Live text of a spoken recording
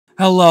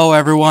Hello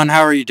everyone,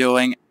 how are you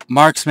doing?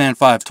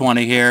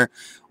 Marksman520 here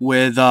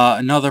with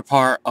another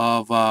part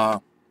of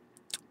our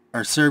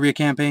Serbia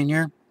campaign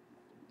here.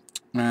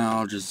 Now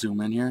I'll just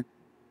zoom in here.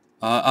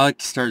 I like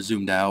to start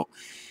zoomed out.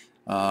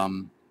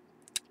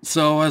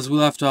 So as we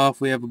left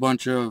off, we have a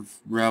bunch of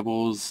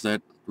rebels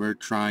that we're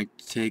trying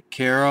to take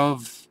care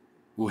of,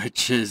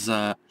 which is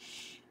they're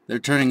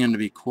turning into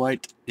be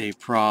quite a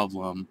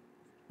problem,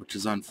 which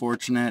is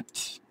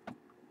unfortunate.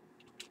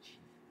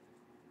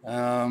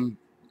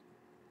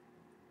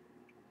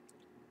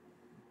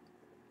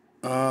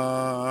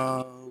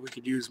 We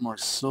could use more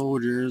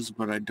soldiers,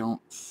 but I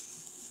don't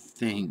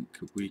think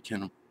we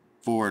can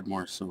afford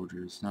more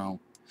soldiers. No,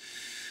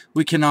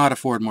 we cannot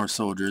afford more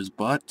soldiers,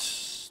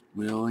 but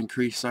we'll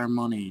increase our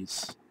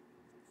monies.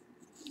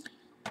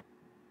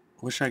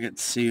 Wish I could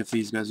see if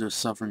these guys are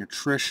suffering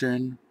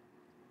attrition.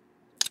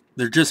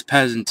 They're just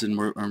peasants and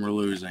we're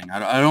losing.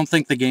 I don't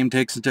think the game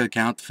takes into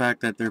account the fact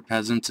that they're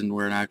peasants and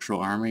we're an actual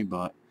army,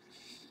 but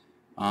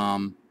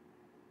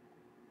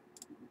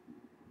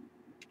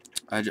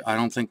I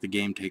don't think the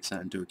game takes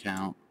that into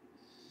account.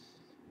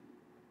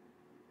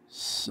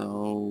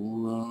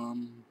 So,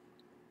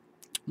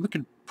 we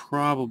could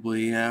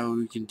probably,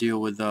 we can deal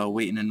with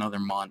waiting another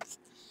month.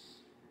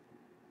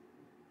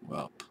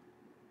 Well,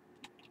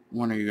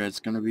 when are you guys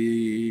gonna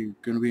be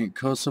in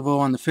Kosovo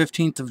on the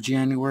 15th of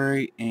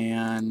January,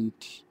 and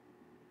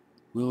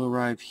we'll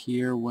arrive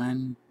here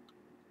when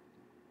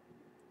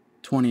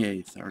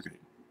 28th. Okay.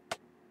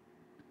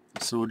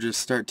 So we'll just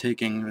start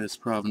taking this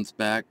province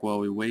back while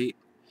we wait.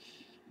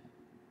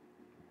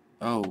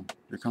 Oh,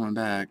 they're coming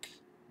back.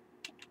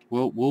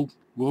 We'll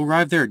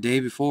arrive there a day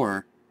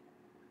before.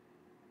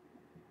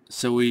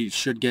 So we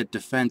should get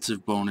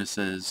defensive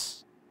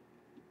bonuses.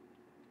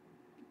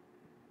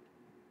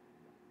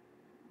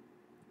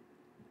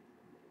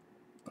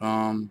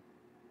 Why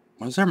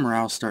does our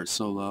morale start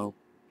so low?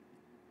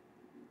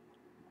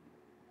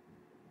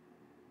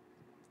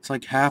 It's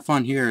like half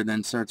on here,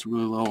 then starts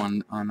really low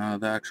on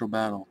the actual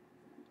battle.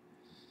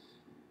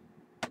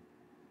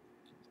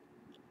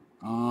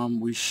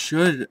 We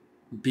should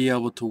be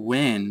able to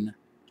win.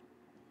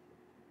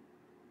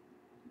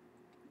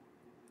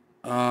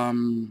 So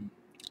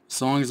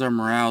long as our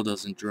morale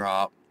doesn't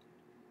drop.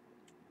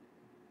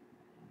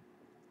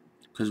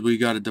 Because we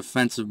got a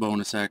defensive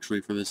bonus actually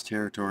for this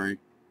territory.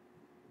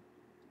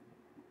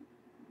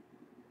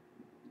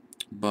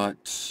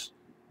 But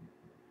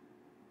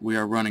we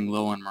are running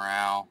low on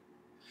morale.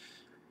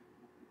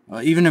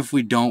 Even if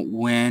we don't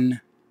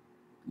win,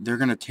 they're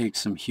going to take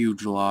some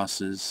huge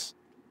losses.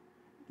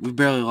 We've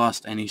barely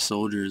lost any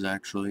soldiers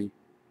actually.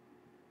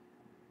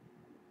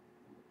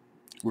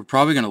 We're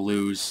probably going to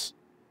lose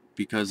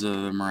because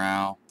of the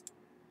morale,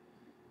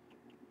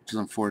 which is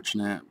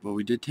unfortunate, but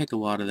we did take a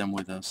lot of them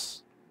with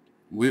us.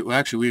 We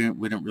didn't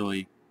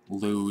really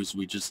lose.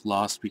 We just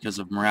lost because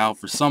of morale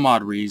for some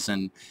odd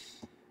reason.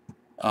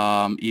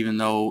 Even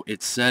though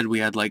it said we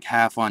had like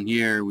half on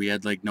here, we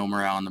had like no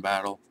morale in the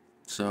battle.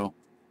 So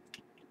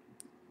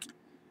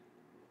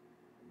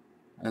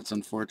that's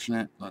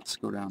unfortunate. Let's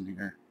go down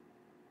here.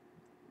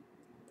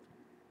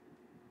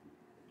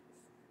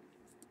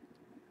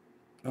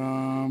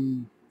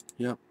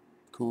 Yep,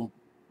 cool.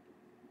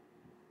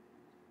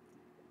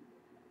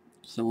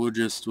 So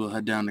we'll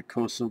head down to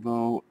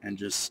Kosovo and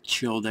just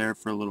chill there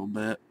for a little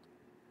bit.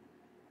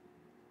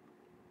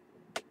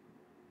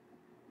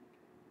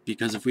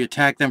 Because if we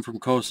attack them from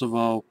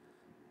Kosovo,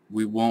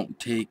 we'll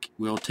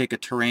take a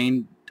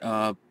terrain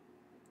debuff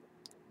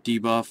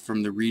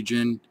from the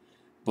region,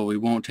 but we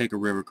won't take a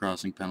river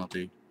crossing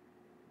penalty.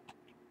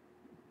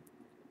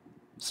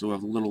 So we'll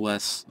have a little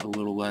less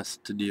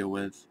to deal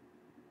with.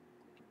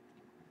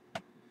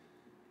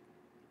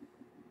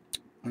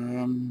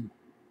 So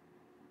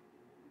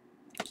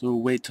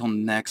we'll wait till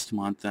next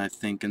month, I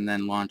think, and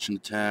then launch an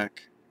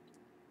attack.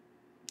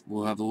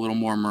 We'll have a little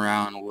more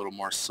morale and a little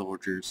more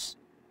soldiers,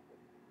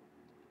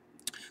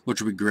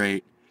 which would be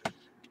great.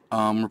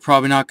 We're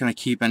probably not going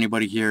to keep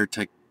anybody here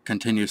to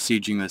continue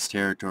sieging this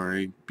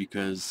territory,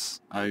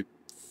 because I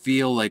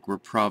feel like we're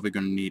probably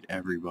going to need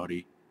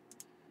everybody.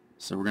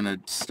 So we're going to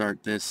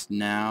start this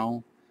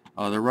now.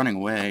 Oh, they're running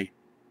away.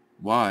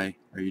 Why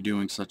are you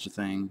doing such a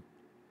thing?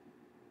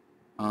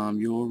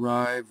 You'll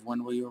arrive,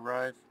 when will you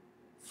arrive?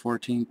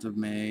 14th of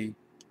May.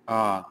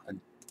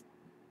 When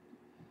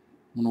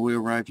we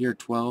arrive here,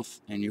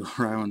 12th, and you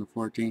arrive on the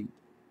 14th.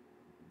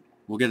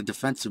 We'll get a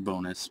defensive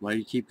bonus. Why do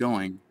you keep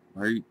going?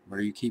 Why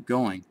do you keep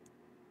going?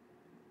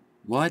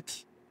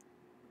 What?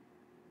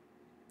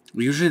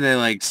 Usually they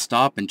like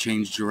stop and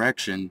change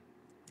direction.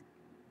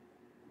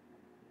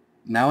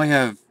 Now I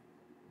have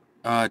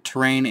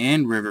terrain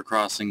and river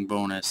crossing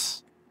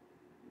bonus.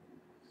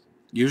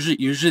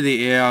 Usually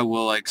the AI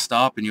will like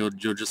stop and you'll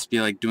just be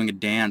like doing a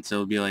dance.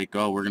 It'll be like,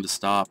 oh, we're gonna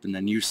stop, and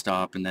then you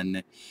stop, and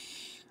then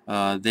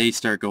they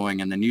start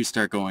going, and then you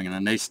start going, and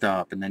then they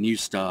stop, and then you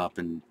stop,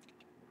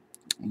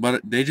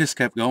 but they just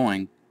kept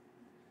going.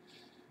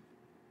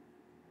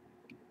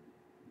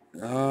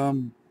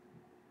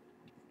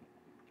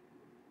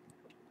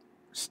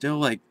 Still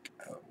like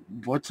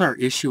What's our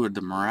issue with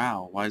the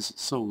morale? Why is it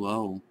so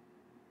low?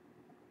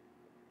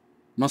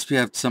 Must be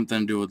have something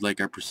to do with like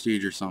our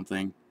prestige or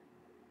something.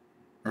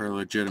 Or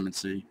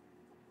legitimacy.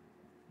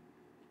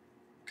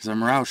 Because our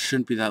morale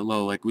shouldn't be that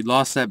low. Like, we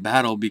lost that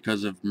battle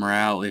because of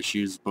morale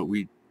issues, but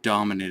we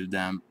dominated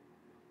them.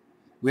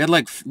 We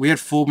had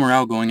full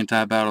morale going into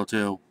that battle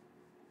too.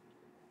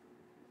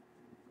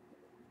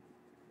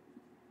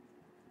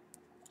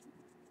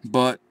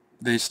 But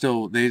they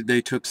still,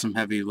 they took some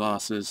heavy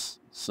losses,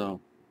 so.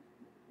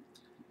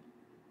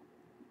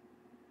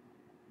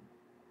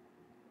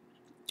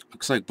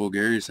 Looks like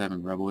Bulgaria's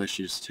having rebel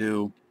issues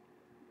too.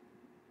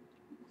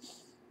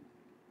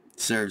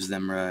 Serves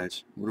them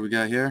right. What do we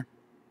got here?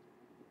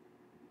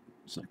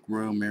 It's like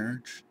royal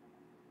marriage.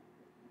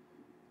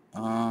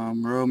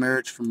 Royal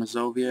marriage from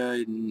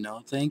Mazovia.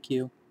 No, thank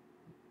you.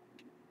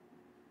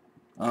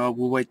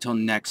 We'll wait till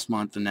next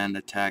month and then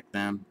attack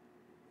them.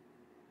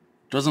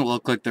 Doesn't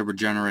look like they're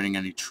regenerating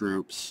any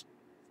troops.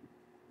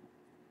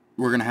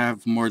 We're going to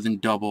have more than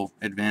double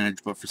advantage,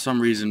 but for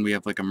some reason we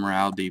have like a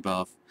morale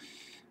debuff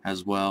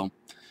as well,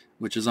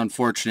 which is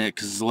unfortunate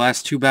because the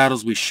last two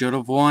battles we should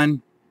have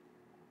won,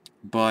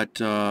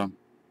 but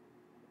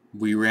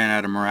we ran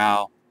out of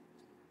morale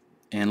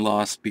and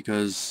lost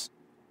because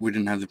we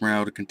didn't have the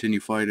morale to continue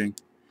fighting,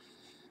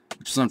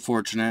 which is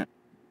unfortunate.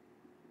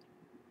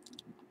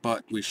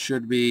 But we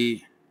should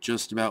be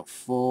just about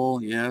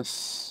full,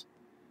 yes.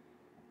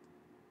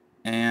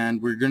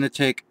 And we're going to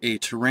take a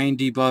terrain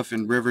debuff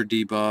and river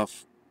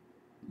debuff.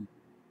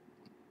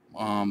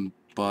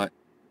 But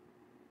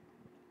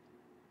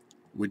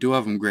we do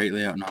have them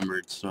greatly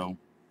outnumbered, so.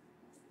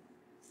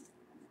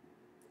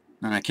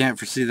 And I can't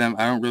foresee them.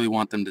 I don't really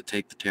want them to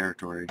take the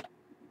territory.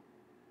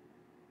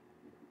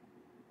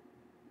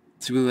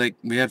 So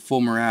we had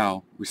full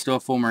morale. We still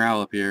have full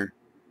morale up here,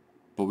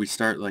 but we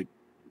start like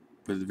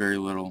with very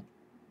little.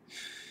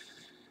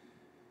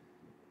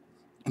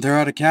 They're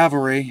out of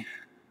cavalry.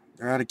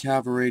 They're out of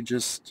cavalry.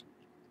 Just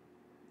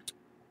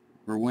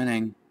we're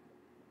winning.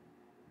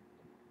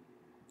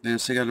 They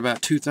got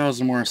about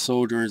 2,000 more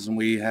soldiers, and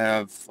we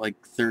have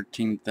like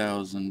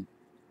 13,000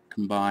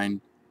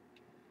 combined.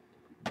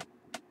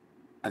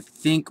 I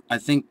think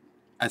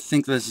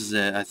this is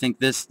it. I think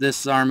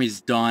this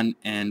army's done,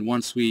 and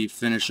once we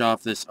finish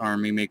off this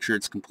army, make sure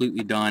it's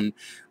completely done,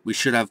 we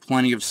should have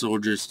plenty of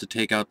soldiers to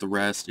take out the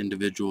rest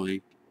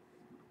individually.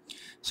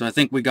 So I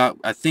think we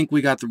got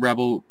the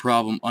rebel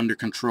problem under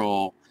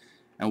control,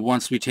 and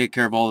once we take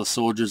care of all the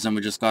soldiers, then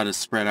we just got to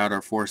spread out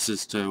our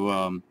forces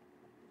to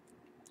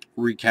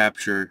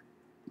recapture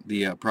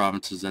the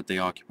provinces that they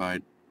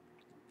occupied.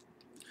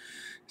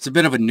 It's a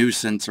bit of a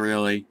nuisance,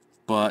 really,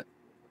 but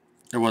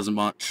there wasn't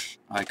much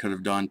I could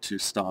have done to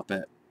stop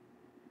it.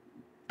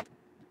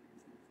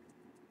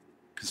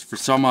 Because for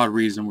some odd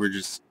reason,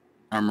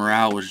 our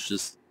morale was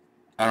just,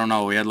 I don't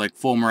know, we had like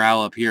full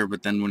morale up here,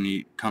 but then when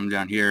you come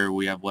down here,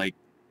 we have like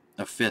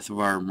a fifth of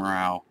our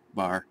morale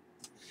bar.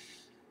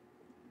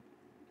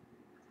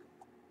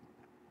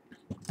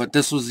 But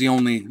this was the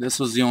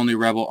only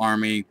rebel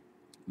army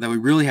that we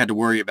really had to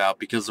worry about,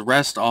 because the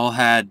rest all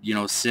had, you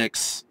know,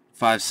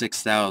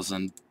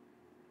 6,000.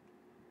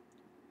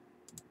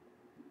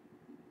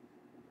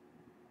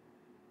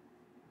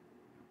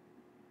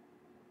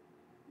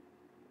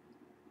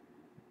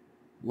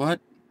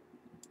 What?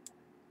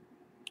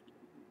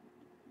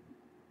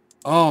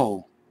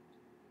 Oh.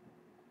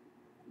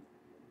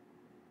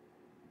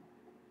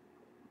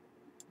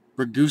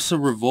 Ragusa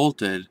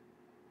revolted.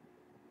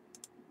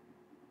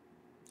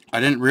 I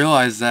didn't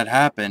realize that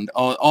happened.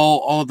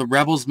 Oh, the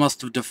rebels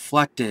must have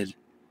deflected.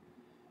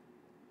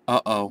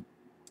 Uh-oh.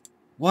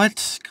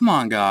 What? Come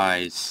on,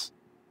 guys.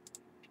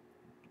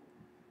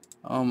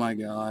 Oh my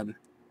god.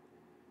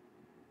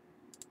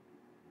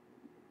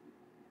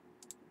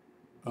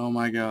 Oh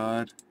my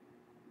god.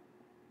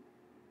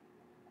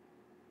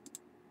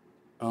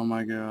 Oh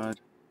my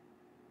god.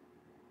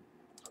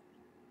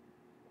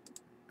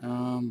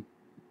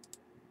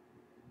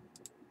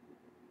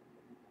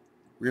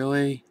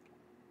 Really?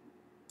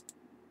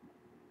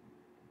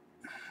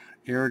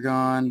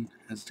 Aragon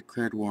has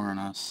declared war on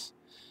us.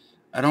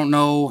 I don't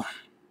know.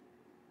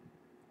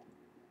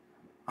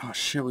 Oh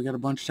shit, we got a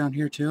bunch down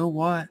here too?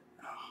 What?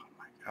 Oh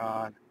my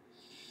god.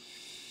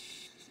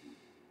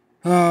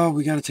 Oh,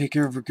 we gotta take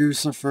care of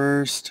Ragusa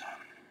first.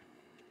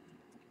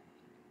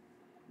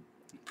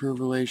 Improve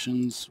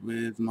relations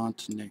with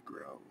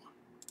Montenegro.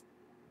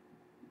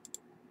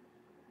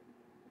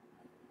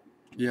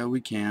 Yeah,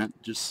 we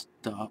can't. Just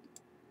stop.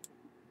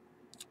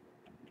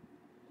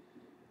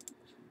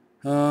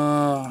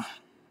 Yeah,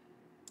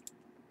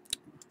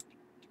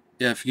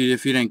 if you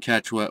didn't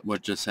catch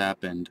what just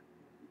happened,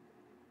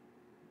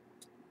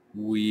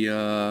 we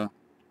are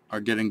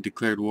getting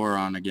declared war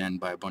on again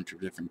by a bunch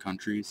of different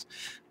countries,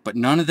 but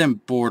none of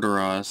them border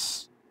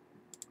us.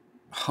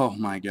 Oh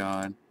my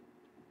god.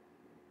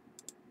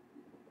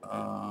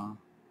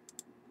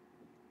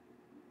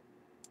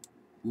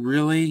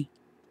 Really?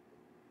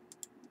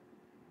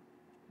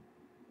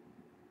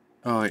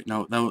 Oh wait,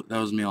 no, that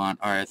was Milan.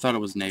 Alright, I thought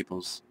it was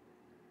Naples.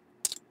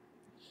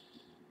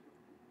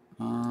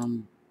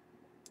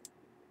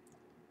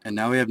 And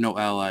now we have no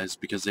allies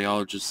because they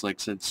all just like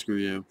said screw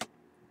you.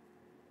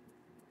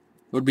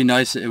 It would be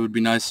nice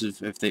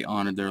if they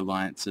honored their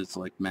alliances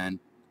like men.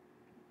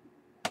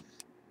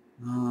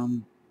 I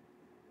don't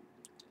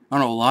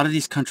know, a lot of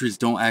these countries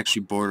don't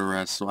actually border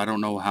us, so I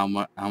don't know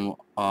how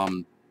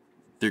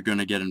they're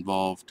gonna get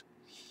involved.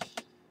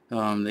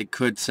 They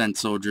could send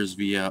soldiers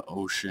via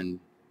ocean,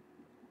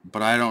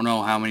 but I don't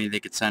know how many they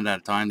could send at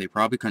a time. They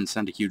probably couldn't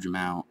send a huge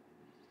amount.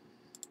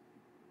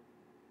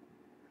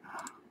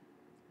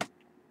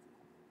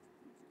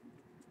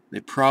 They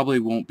probably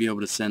won't be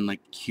able to send like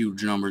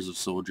huge numbers of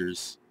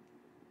soldiers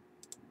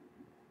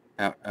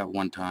at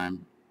one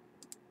time.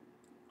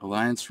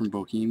 Alliance from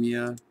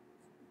Bohemia.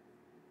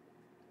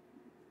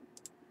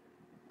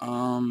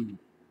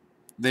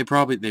 They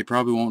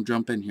probably won't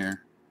jump in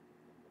here.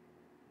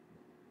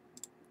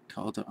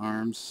 Call to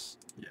arms.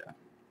 Yeah.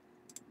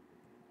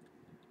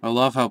 I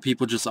love how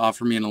people just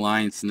offer me an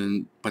alliance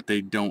but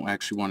they don't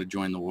actually want to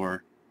join the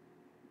war.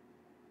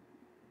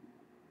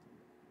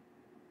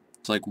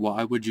 It's like,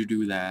 why would you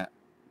do that?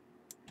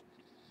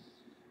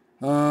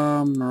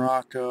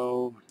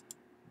 Morocco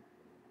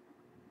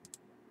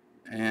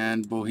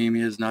and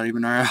Bohemia is not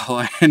even our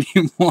ally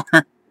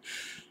anymore.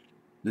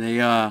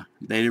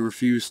 They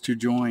refuse to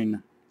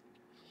join.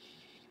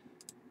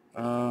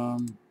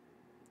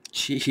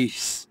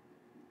 Jeez.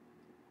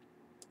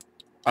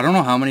 I don't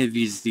know how many of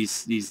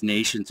these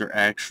nations are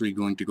actually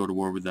going to go to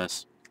war with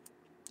us.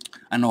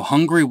 I know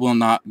Hungary will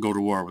not go to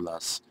war with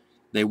us.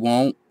 They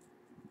won't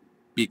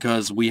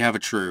because we have a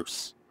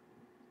truce.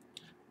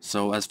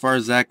 So as far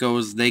as that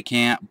goes, they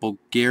can't.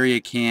 Bulgaria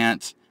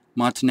can't.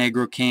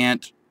 Montenegro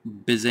can't.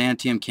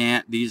 Byzantium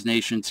can't. These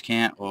nations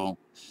can't. Well,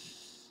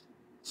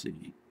 let's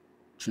see.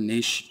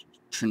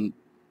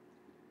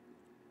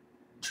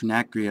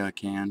 Trinakria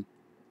can.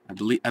 I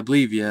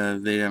believe, yeah,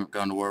 they haven't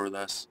gone to war with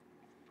us.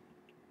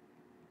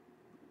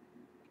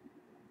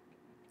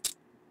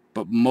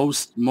 But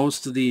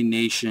most of the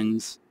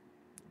nations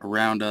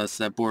around us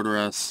that border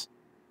us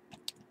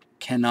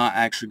cannot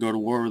actually go to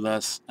war with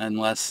us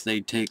unless they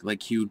take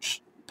like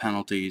huge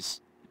penalties.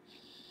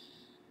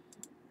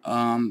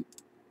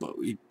 But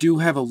we do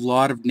have a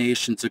lot of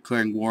nations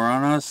declaring war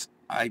on us.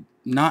 I'm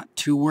not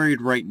too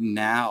worried right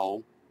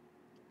now.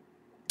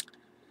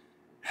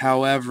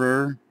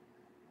 However,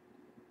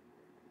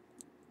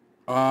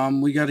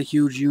 we got a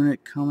huge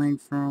unit coming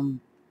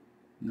from...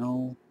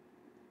 No.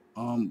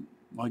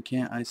 Why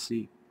can't I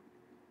see?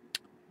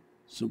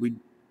 So we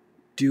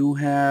do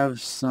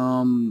have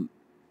some...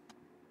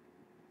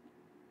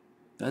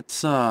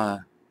 That's, yeah,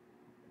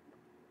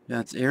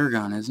 it's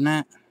Aragon, isn't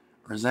it?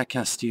 Or is that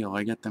Castile?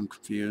 I get them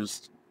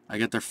confused. I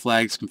get their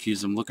flags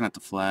confused. I'm looking at the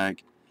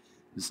flag.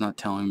 It's not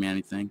telling me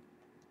anything.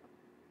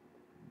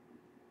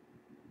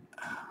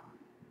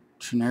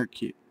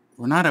 Trinakria.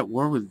 We're not at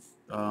war with,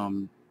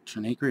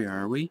 Trinakria,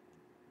 are we?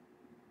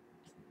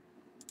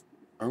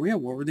 Are we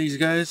at war with these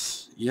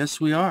guys? Yes,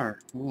 we are.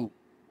 Ooh.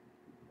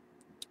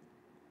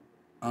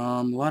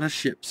 A lot of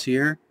ships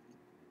here.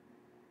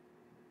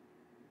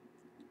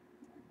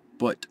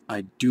 But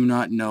I do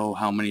not know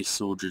how many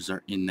soldiers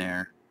are in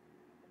there.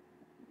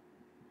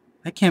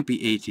 That can't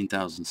be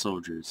 18,000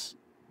 soldiers.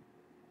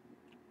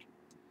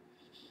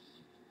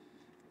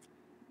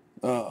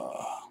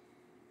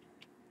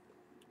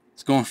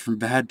 It's going from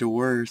bad to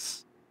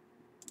worse.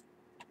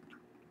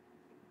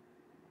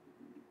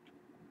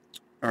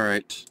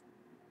 Alright.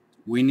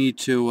 We need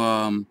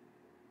to,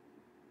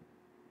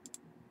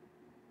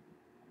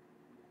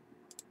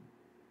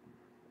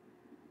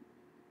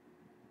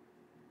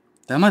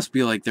 that must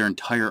be like their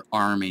entire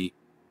army.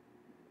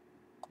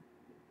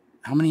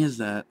 How many is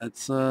that?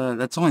 That's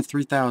only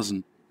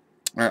 3,000.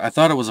 I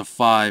thought it was a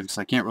 5, because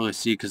I can't really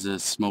see because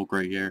there's smoke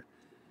right here.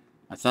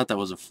 I thought that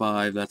was a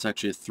 5. That's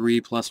actually a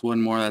 3 plus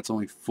 1 more. That's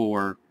only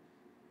 4.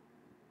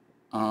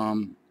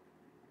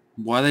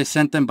 Why they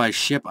sent them by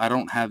ship, I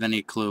don't have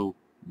any clue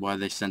why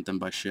they sent them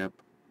by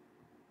ship.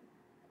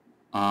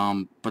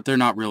 But they're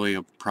not really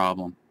a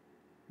problem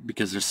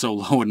because they're so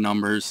low in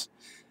numbers.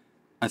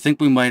 I think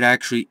we might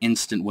actually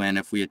instant win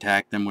if we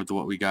attack them with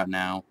what we got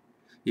now.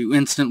 You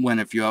instant win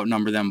if you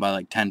outnumber them by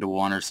like 10 to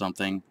 1 or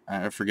something.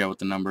 I forget what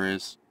the number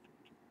is.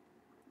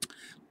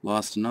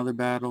 Lost another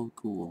battle.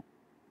 Cool.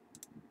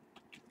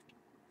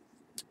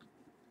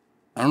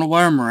 I don't know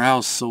why our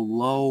morale's so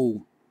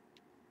low.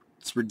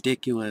 It's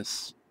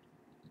ridiculous.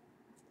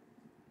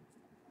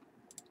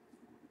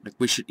 Like,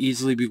 we should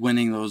easily be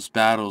winning those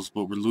battles,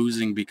 but we're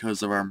losing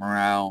because of our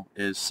morale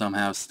is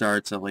somehow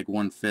starts at like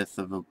 1/5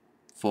 of a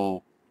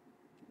full.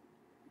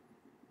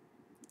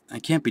 I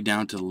can't be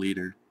down to the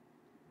leader.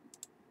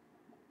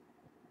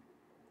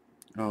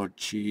 Oh,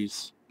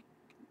 jeez.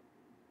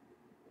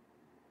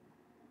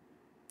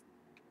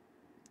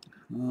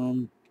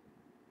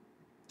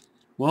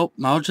 Well,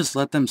 I'll just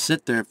let them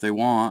sit there if they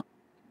want.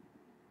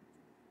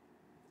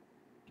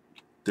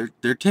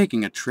 They're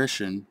taking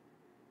attrition.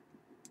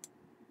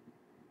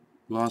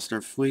 Lost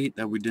our fleet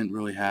that we didn't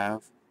really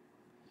have.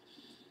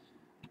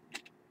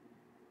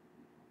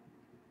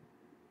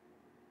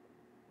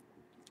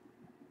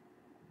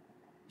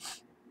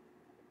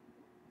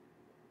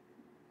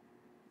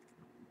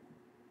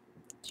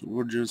 So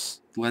we'll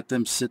just let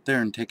them sit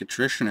there and take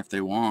attrition if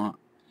they want.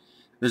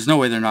 There's no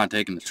way they're not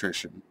taking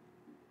attrition.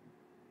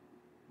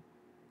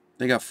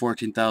 They got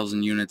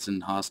 14,000 units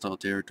in hostile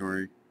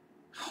territory.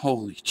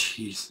 Holy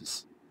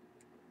Jesus.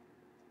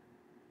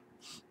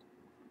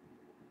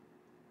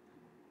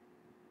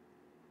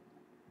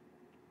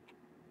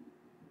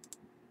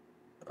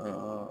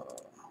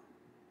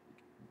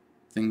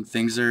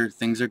 Things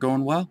are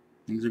going well.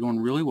 Things are going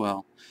really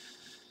well.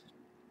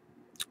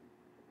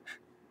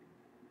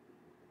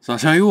 So I'll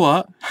tell you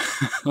what,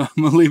 I'm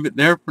gonna leave it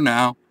there for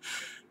now.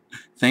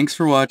 Thanks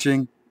for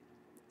watching.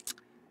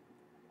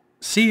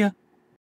 See ya.